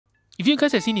If you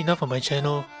guys have seen enough on my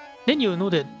channel, then you'll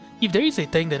know that if there is a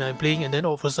tank that I'm playing and then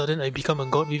all of a sudden I become a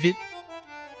god with it,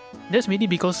 that's mainly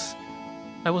because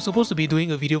I was supposed to be doing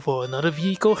a video for another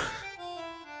vehicle.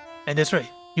 And that's right,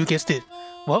 you guessed it.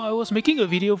 While I was making a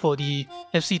video for the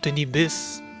FC20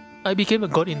 BIS, I became a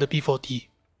god in the P40.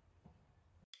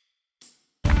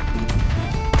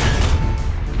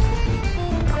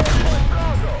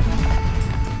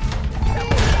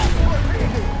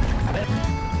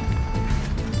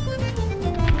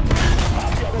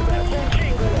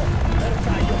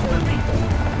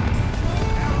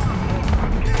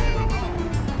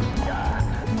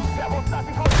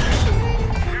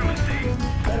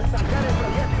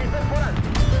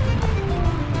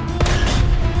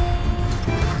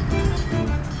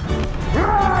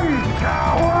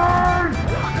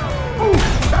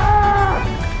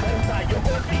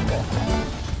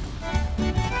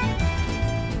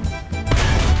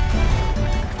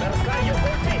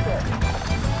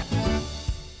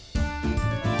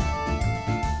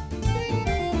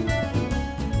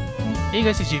 Hey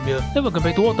guys, it's Jim here, and welcome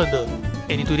back to warthunder.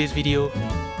 And in today's video,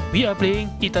 we are playing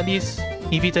Italy's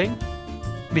heavy tank,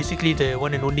 basically the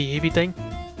one and only heavy tank.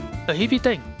 A heavy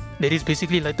tank that is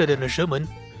basically lighter than a Sherman,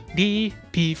 the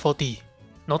P40.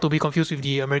 Not to be confused with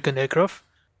the American aircraft.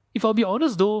 If I'll be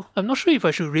honest though, I'm not sure if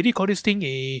I should really call this thing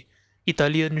a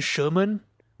Italian Sherman,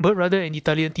 but rather an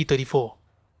Italian T-34.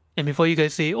 And before you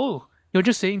guys say, oh, you're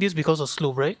just saying this because of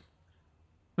slope, right?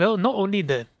 Well, not only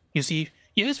that, you see,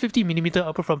 it has 50mm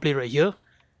upper front plate right here,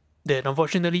 that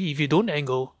unfortunately if you don't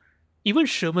angle, even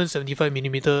Sherman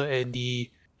 75mm and the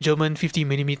German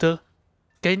 50mm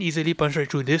can easily punch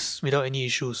right through this without any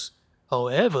issues.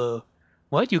 However,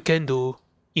 what you can do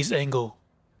is angle.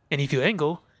 And if you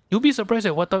angle, you'll be surprised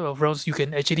at what type of rounds you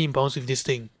can actually bounce with this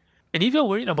thing. And if you're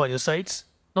worried about your sights,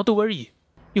 not to worry.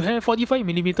 You have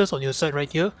 45mm on your side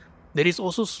right here that is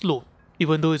also slow,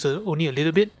 even though it's only a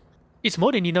little bit. It's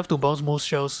more than enough to bounce most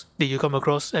shells that you come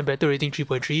across and battle rating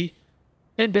 3.3,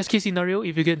 and best case scenario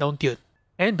if you get down tiered,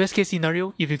 and best case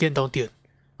scenario if you get down tiered.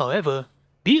 However,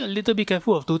 be a little bit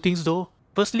careful of two things though.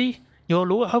 Firstly, your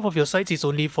lower half of your sights is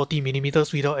only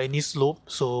 40mm without any slope,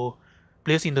 so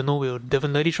players in the know will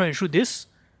definitely try and shoot this,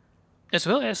 as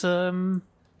well as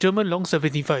German long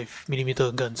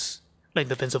 75mm guns, like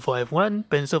the Panzer IV F1,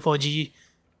 Panzer IV-G.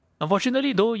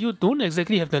 Unfortunately though, you don't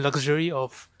exactly have the luxury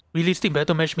of realistic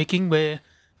battle matchmaking where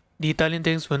the Italian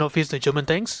tanks will not face the German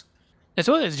tanks, as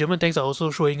well as German tanks are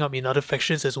also showing up in other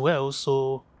factions as well,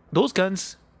 so those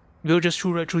guns will just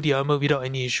shoot right through the armor without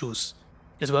any issues,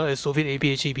 as well as Soviet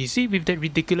APHABC with that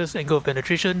ridiculous angle of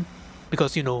penetration,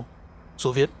 because you know,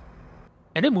 Soviet.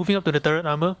 And then moving up to the turret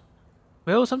armor,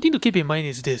 well, something to keep in mind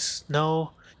is this.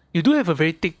 Now, you do have a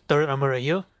very thick turret armor right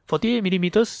here,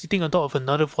 48mm sitting on top of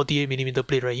another 48mm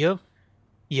plate right here.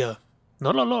 Yeah.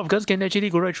 Not a lot of guns can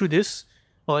actually go right through this,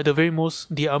 or at the very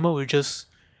most, the armor will just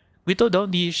whittle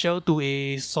down the shell to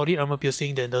a solid armor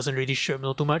piercing that doesn't really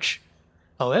shrapnel too much.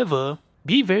 However,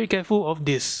 be very careful of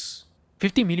this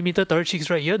 50mm turret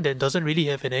cheeks right here that doesn't really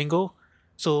have an angle,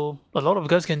 so a lot of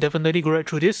guns can definitely go right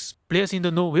through this. Players in the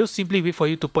know will simply wait for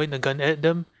you to point a gun at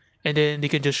them, and then they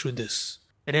can just shoot this.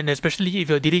 And then especially if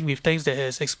you're dealing with tanks that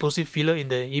has explosive filler in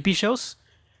the AP shells,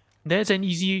 that's an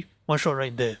easy one shot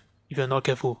right there, if you're not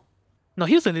careful. Now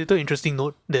here's a little interesting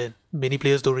note that many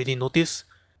players don't really notice.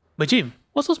 But Jim,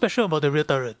 what's so special about the rear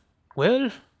turret?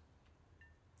 Well,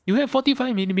 you have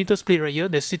 45mm plate right here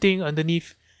that's sitting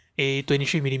underneath a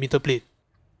 23mm plate.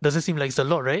 Doesn't seem like it's a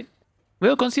lot, right?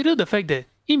 Well, consider the fact that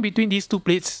in between these two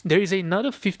plates, there is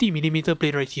another 50mm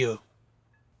plate right here.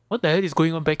 What the hell is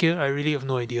going on back here? I really have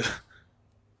no idea.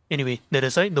 Anyway, that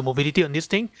aside, the mobility on this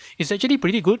thing is actually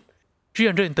pretty good.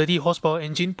 330 horsepower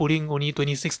engine pulling only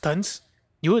 26 tons.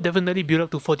 You will definitely build up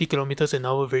to 40 km an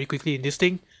hour very quickly in this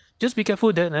thing. Just be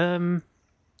careful that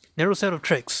narrow set of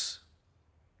tracks.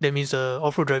 That means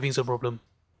off-road driving is a problem.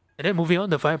 And then moving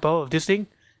on, the firepower of this thing.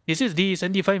 This is the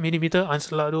 75mm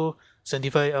Ansaldo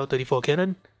 75L34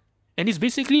 cannon. And it's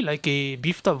basically like a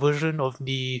beefed up version of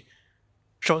the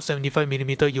short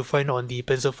 75mm you find on the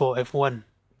Panzer IV F1.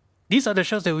 These are the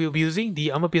shells that we will be using,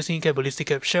 the armor piercing cap ballistic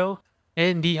cap shell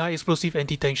and the high explosive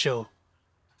anti-tank shell.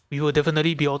 We will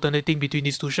definitely be alternating between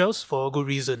these two shells for a good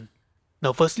reason.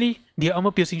 Now firstly, the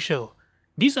armor piercing shell.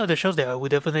 These are the shells that I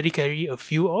would definitely carry a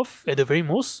few of at the very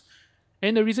most,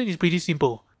 and the reason is pretty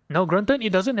simple. Now granted,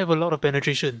 it doesn't have a lot of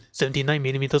penetration,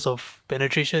 79mm of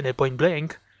penetration at point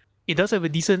blank. It does have a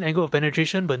decent angle of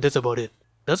penetration, but that's about it.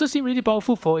 Doesn't seem really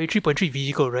powerful for a 3.3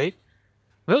 vehicle, right?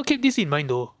 Well, keep this in mind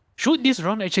though. Should this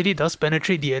round actually does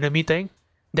penetrate the enemy tank,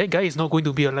 that guy is not going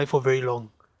to be alive for very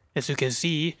long. As you can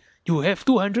see, you have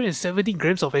 270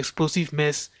 grams of explosive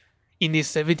mass in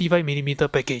this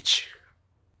 75mm package.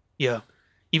 Yeah,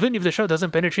 even if the shell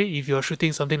doesn't penetrate, if you're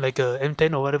shooting something like a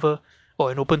M10 or whatever,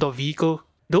 or an open top vehicle,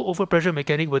 the overpressure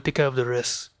mechanic will take care of the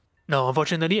rest. Now,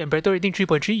 unfortunately, in battle rating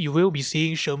 3.3, you will be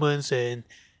seeing Shermans and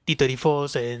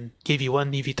T-34s and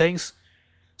KV-1 heavy tanks,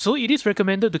 so it is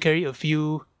recommended to carry a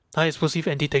few high explosive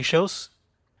anti-tank shells,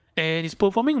 and it's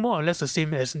performing more or less the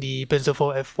same as the Panzer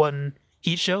IV F1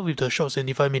 heat shell with the short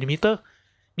 75mm.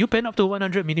 You pen up to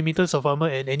 100mm of armor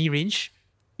at any range,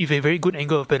 with a very good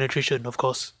angle of penetration, of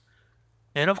course.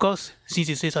 And of course, since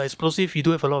it says high explosive, you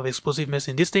do have a lot of explosive mass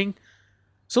in this thing,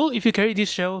 so if you carry this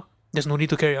shell, there's no need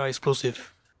to carry high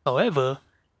explosive. However,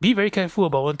 be very careful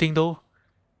about one thing though.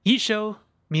 Heat shell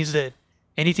means that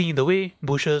anything in the way,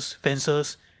 bushes,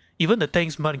 fences, even the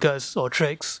tank's mudguards or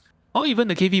tracks, or even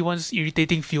the KV-1's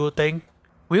irritating fuel tank,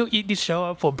 will eat this shell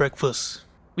up for breakfast.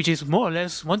 Which is more or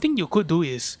less, one thing you could do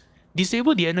is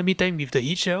disable the enemy tank with the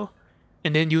heat shell,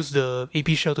 and then use the AP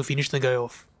shell to finish the guy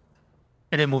off.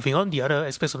 And then moving on, the other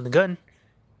aspects of the gun,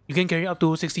 you can carry up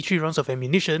to 63 rounds of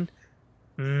ammunition.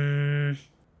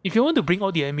 If you want to bring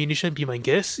all the ammunition, be my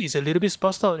guest, it's a little bit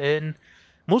sparsed out and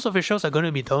most of your shells are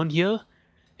gonna be down here.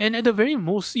 And at the very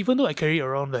most, even though I carry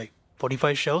around like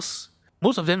 45 shells,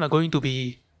 most of them are going to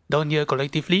be down here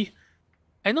collectively.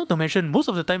 And not to mention, most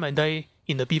of the time I die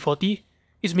in the P40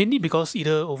 is mainly because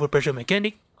either overpressure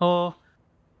mechanic or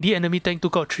the enemy tank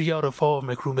took out 3 out of 4 of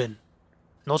my crewmen.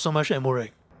 Not so much ammo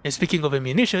rack. And speaking of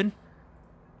ammunition,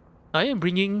 I am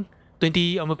bringing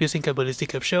 20 armor-piercing ballistic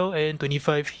cap shell and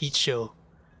 25 heat shell.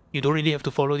 You don't really have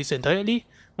to follow this entirely.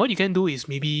 What you can do is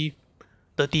maybe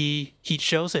 30 heat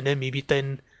shells and then maybe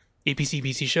 10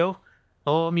 APC-BC shell.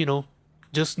 Or, you know,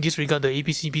 just disregard the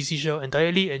APC-BC shell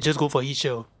entirely and just go for heat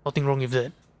shell. Nothing wrong with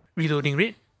that. Reloading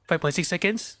rate, 5.6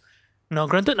 seconds. Now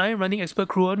granted, I am running expert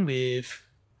crew on with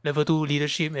level 2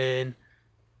 leadership and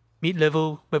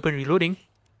mid-level weapon reloading.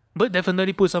 But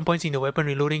definitely put some points in the weapon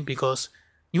reloading because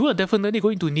you are definitely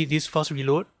going to need this fast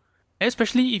reload,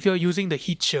 especially if you are using the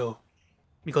heat shell.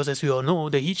 Because as we all know,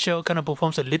 the heat shell kind of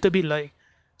performs a little bit like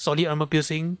solid armor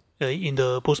piercing in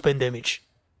the post-pen damage.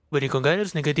 Vertical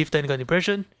guidance, negative 10 gun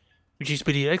impression, which is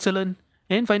pretty excellent.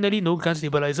 And finally, no gun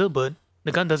stabilizer, but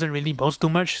the gun doesn't really bounce too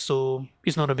much, so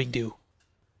it's not a big deal.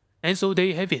 And so there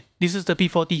you have it. This is the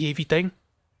P40 heavy tank,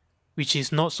 which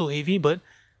is not so heavy, but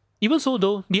even so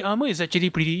though, the armor is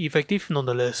actually pretty effective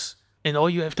nonetheless. And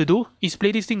all you have to do is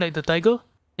play this thing like the Tiger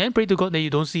and pray to God that you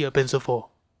don't see a Panzer IV.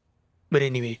 But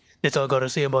anyway, that's all I gotta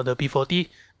say about the P40.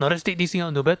 Now let's take this thing out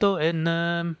into battle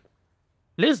and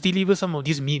let's deliver some of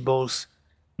these meatballs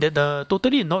that are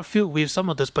totally not filled with some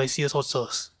of the spiciest hot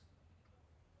sauce.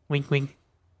 Wink wink.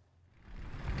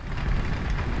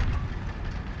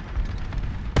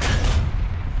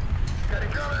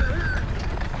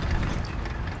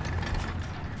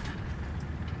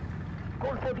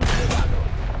 Colpo dispiegato.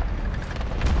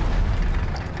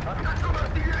 Attacco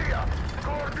d'artiglieria.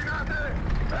 Coordinate.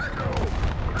 Ecco.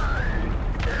 Dai.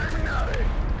 Eliminare.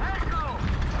 Ecco.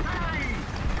 Dai.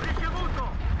 Ricevuto.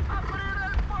 Aprire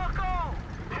il fuoco.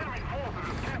 Enemy forces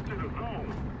have captured the zone.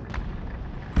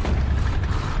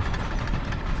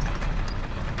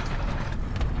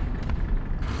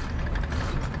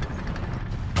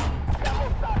 Siamo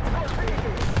stati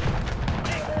colpiti.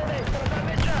 Angolo destro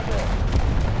danneggiato.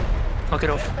 Knock it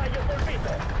off.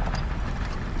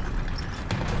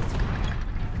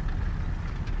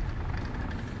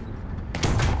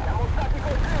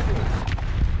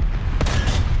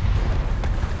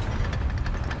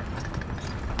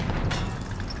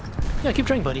 Yeah, keep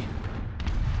trying, buddy.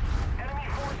 Enemy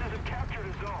forces have captured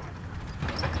a zone.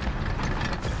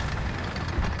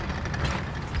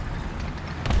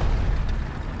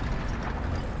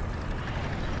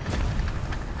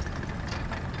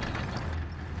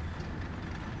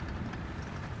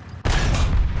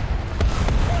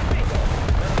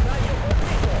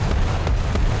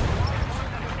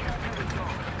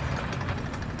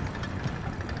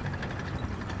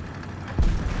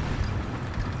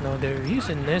 Now there is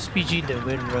an SPG that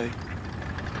went right.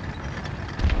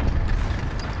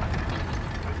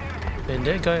 And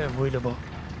that guy I'm worried about.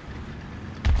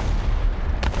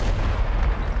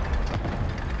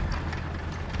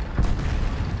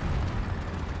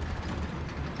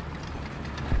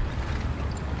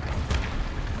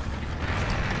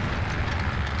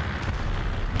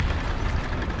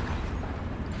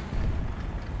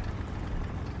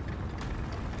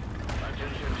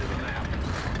 Attention to the map.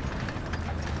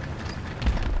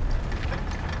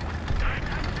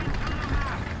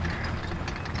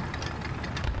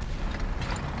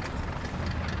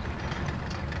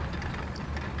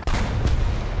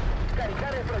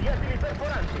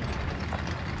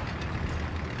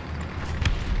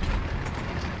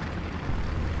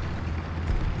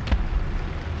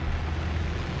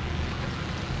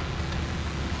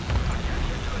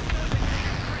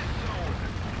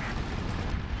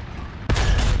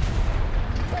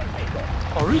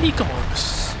 Really? Come on.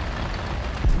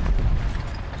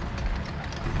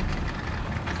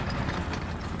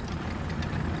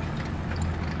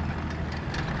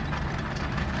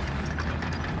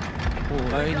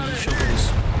 Oh, I need heat shield for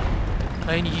this.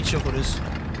 I need heat shield for this.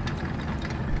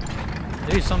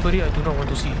 There is somebody I do not want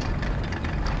to see.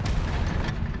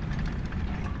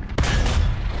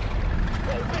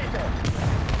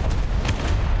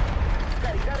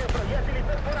 Caricare proiettili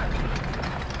perforanti.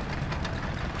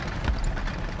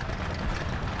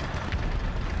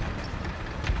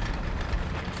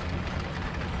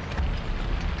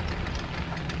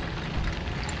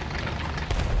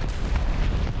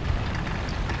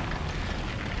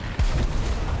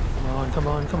 Come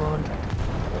on, come on.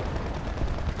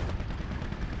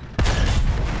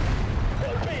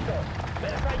 Colpito!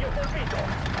 Bersaglio colpito!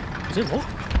 Is it more?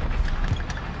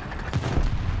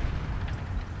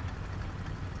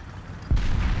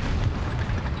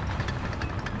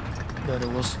 Yeah, there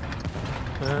was.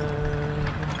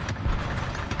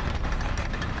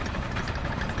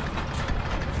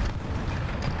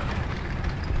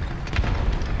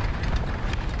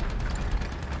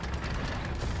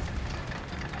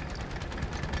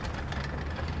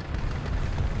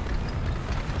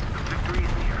 Victory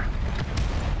is near.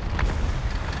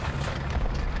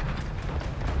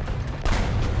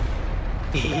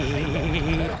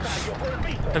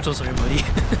 I'm so sorry, buddy.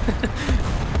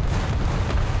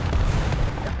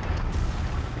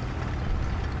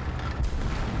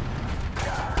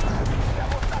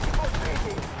 Siamo stati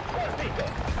colpiti! Colpito!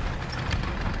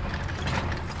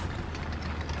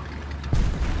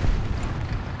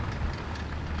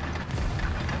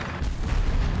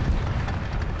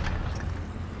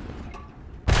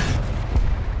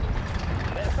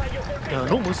 Bersaglio colpito! Yeah,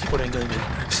 no mercy for that guy, man.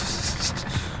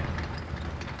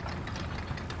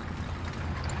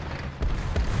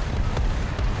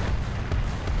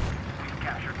 We've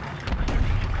captured most of the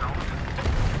strategic zones.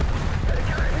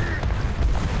 Caricare heat!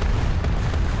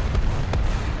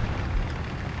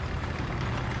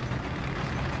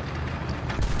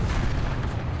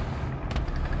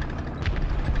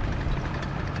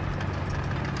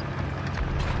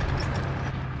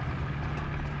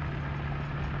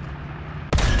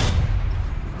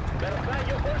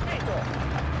 Bersaglio colpito!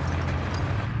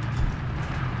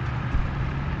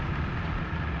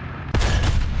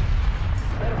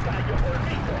 Bersaglio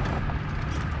colpito!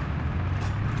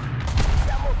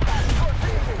 Siamo stati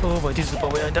colpiti! Oh, but this is the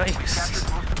part where I die. Captured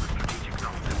most of the strategic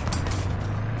zones.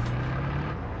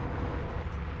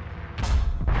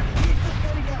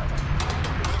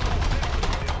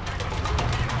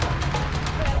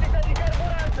 Perdita di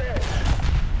carburante!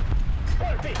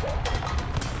 Colpito!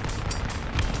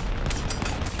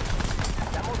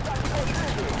 Siamo stati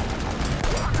colpiti!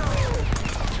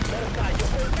 Bersaglio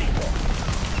colpito!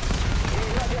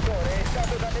 Il radiatore è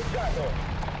stato danneggiato!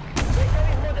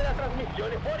 Meccanismo della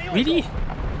trasmissione fuori uso! Really?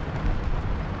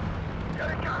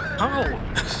 Caricare! How?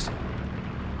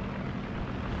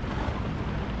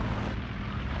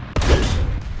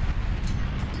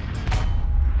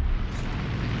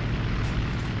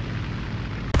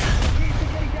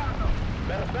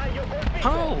 Bersaglio colpito!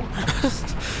 How?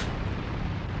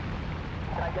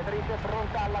 Tagliatrice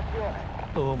pronta all'azione!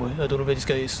 Oh boy, I don't know where this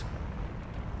guy is.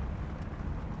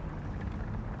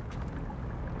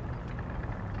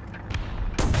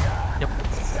 Yep,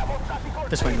 Siamo stati colpiti!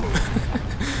 that's fine. Enemy forces have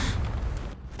captured the zone.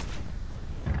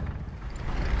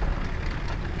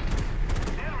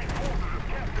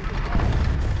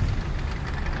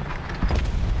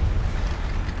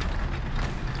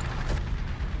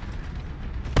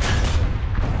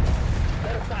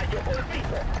 Bersaglio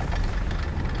colpito!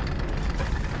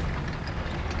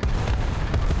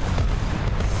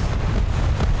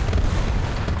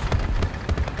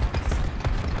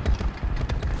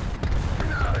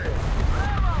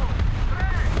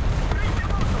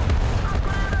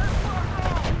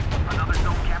 Another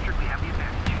zone captured, we have the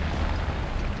advantage.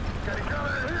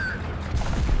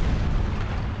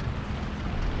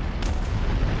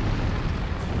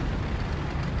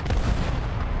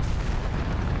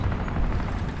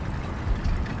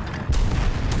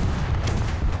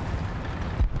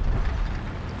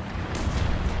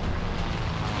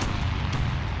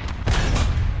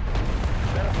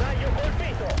 Bersaglio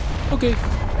colpito! Okay.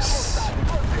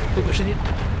 Good question it.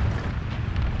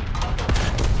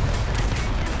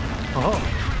 Oh,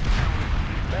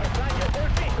 Bersaglio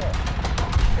colpito!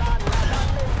 Canna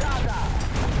danneggiata!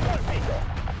 Colpito!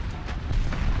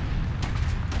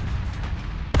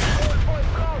 Colpo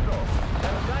esploso!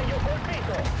 Bersaglio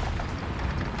colpito!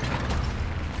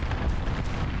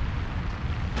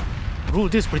 rule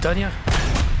this, Britannia.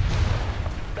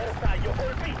 Bersaglio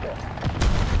colpito!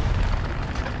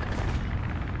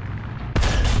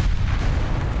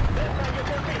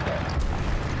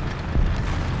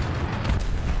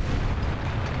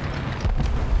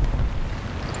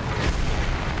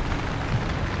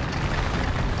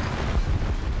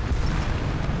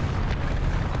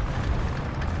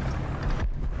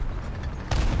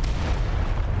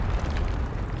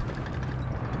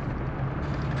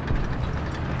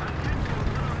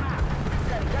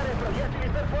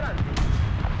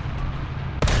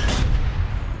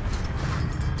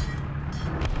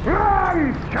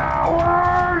 Run,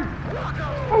 coward!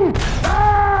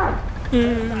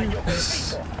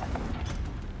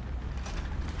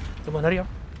 Come on, hurry up.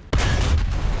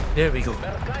 There we go.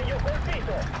 Bersaglio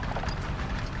colpito!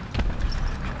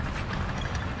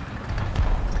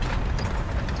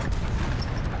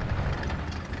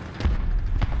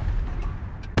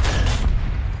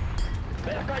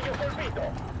 Bersaglio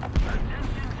colpito!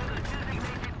 Attention to the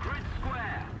designated grid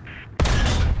square!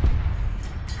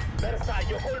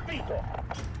 Bersaglio colpito!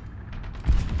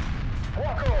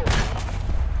 Fuoco!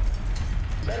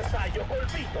 Bersaglio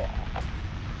colpito!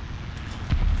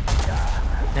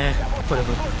 Nah,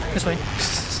 whatever. That's fine.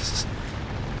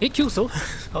 It kills though.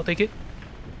 I'll take it.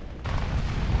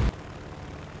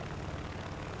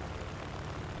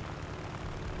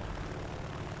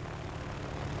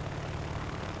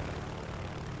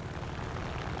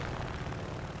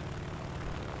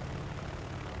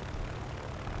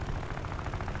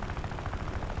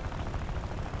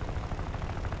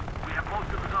 We have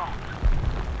most of the zone.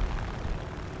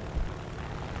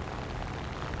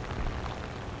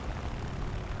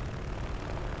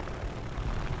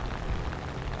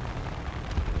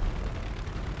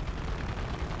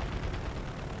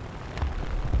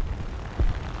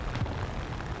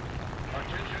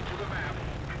 Attention to the map.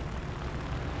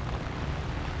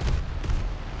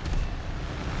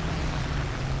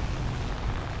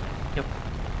 Yep.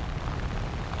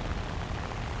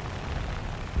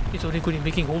 It's only good in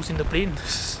making holes in the plane.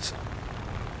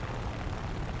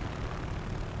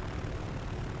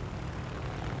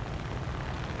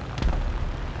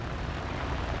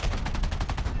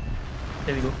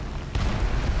 There we go.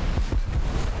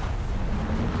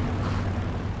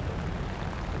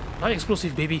 High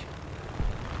explosive, baby.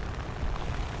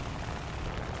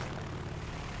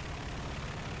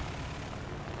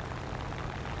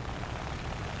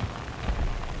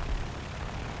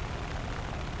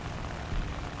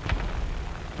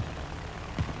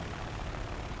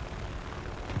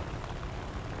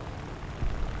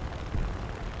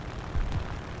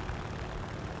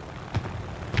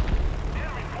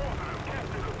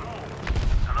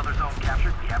 Another zone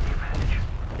captured. We have the advantage.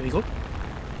 There we go.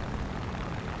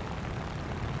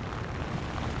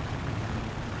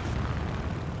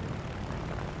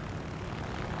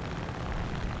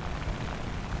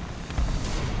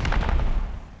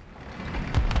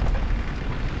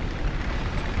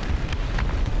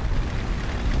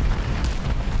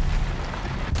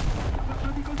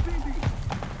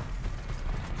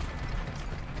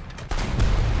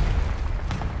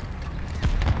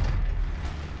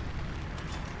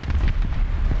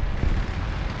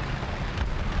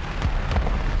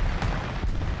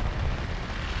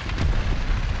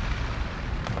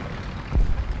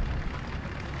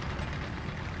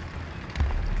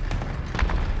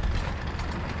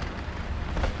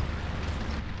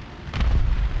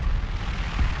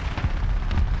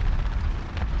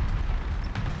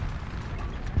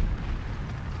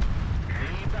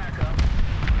 Need backup.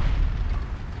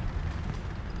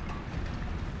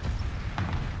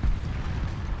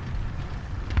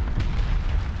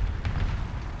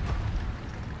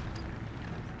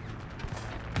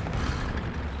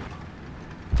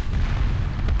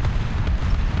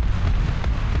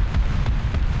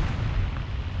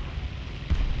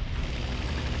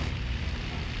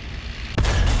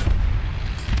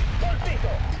 Colpito!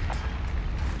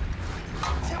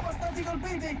 Siamo stati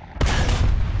colpiti!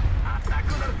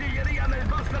 Attacco d'artiglieria nel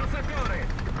vostro settore!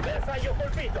 Bersaglio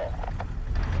colpito!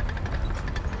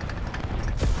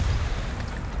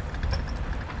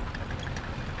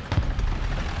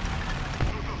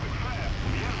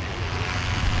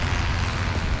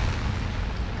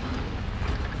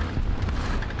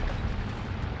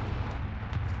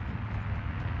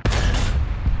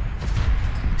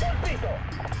 Colpito!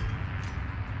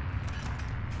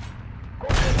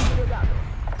 Colpito spiegato!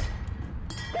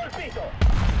 Colpito!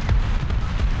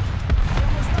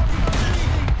 Siamo stati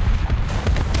colpiti!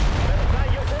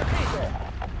 Bersaglio colpito!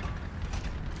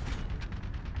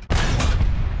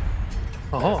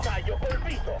 Oh, Bersaglio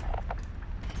colpito!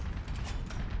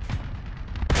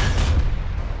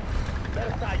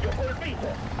 Bersaglio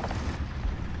colpito!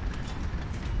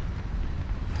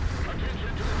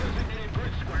 Attention to the designated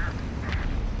grid square!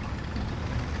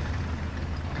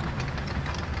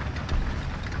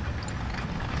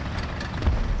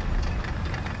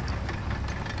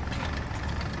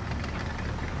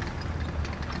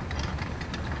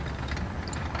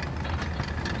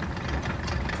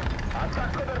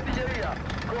 Attacco d'artiglieria!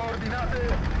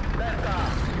 Coordinate Delta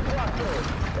 4!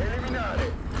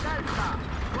 Eliminare! Delta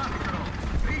 4!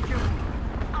 Ricevuto!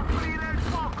 Aprire il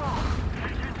fuoco!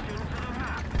 Attention to the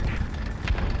map!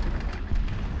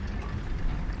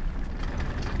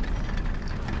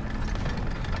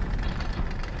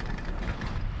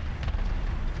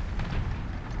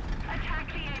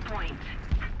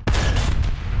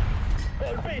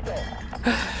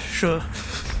 Sure.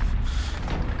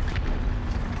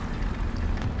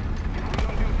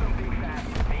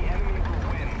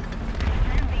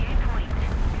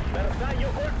 Bersaglio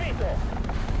colpito!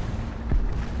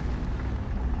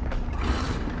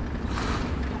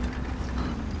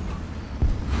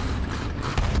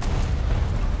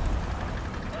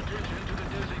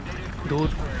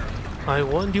 Dude, I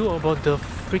warned you about the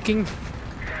freaking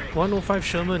 105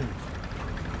 Sherman.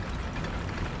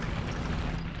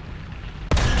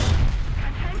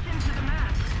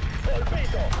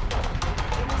 Colpito!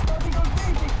 Siamo stati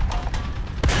colpiti!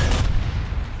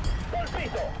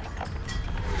 Colpito!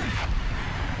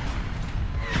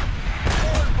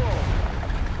 Colpo!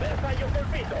 Bersaglio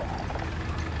colpito!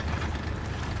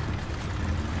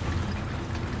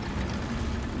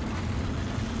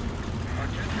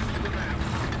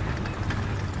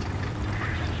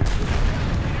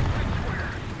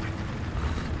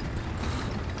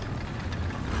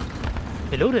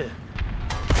 Hello there.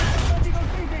 Stati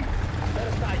colpiti!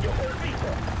 Bersaglio colpito!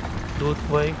 Dude,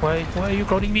 why are you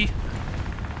crowding me?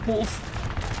 Move.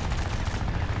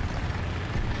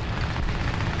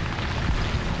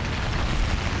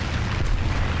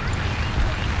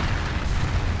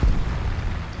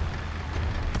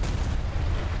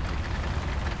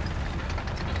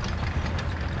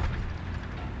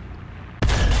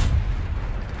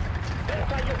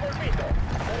 Bersaglio colpito!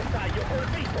 Bersaglio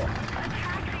colpito!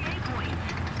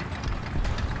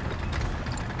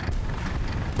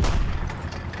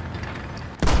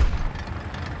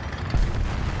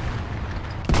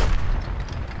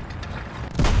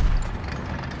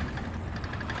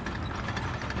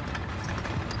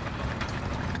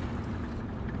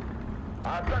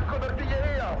 Attacco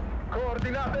d'artiglieria!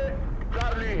 Coordinate!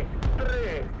 Charlie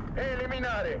 3!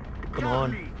 Eliminare! Come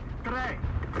on. 3,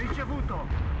 ricevuto!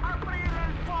 Aprire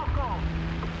il fuoco!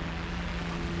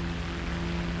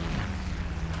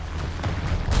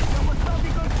 Siamo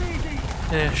stati colpiti!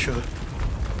 Yeah, sure.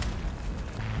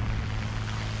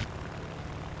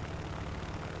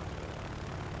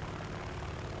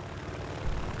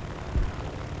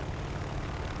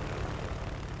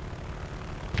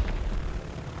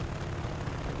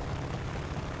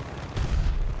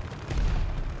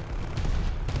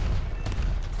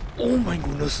 Oh my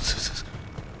goodness.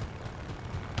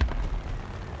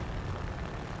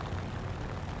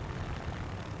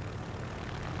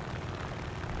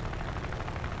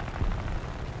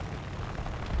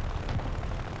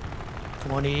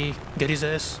 Come on, E, get his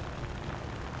ass.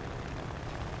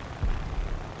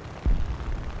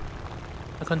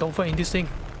 I can't dogfight in this thing.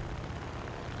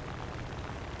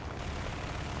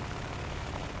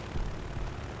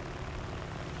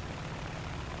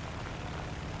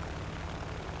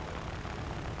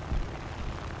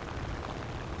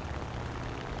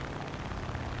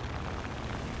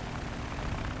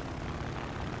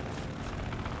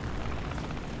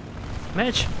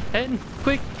 Match! End!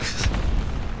 Quick!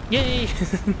 Yay!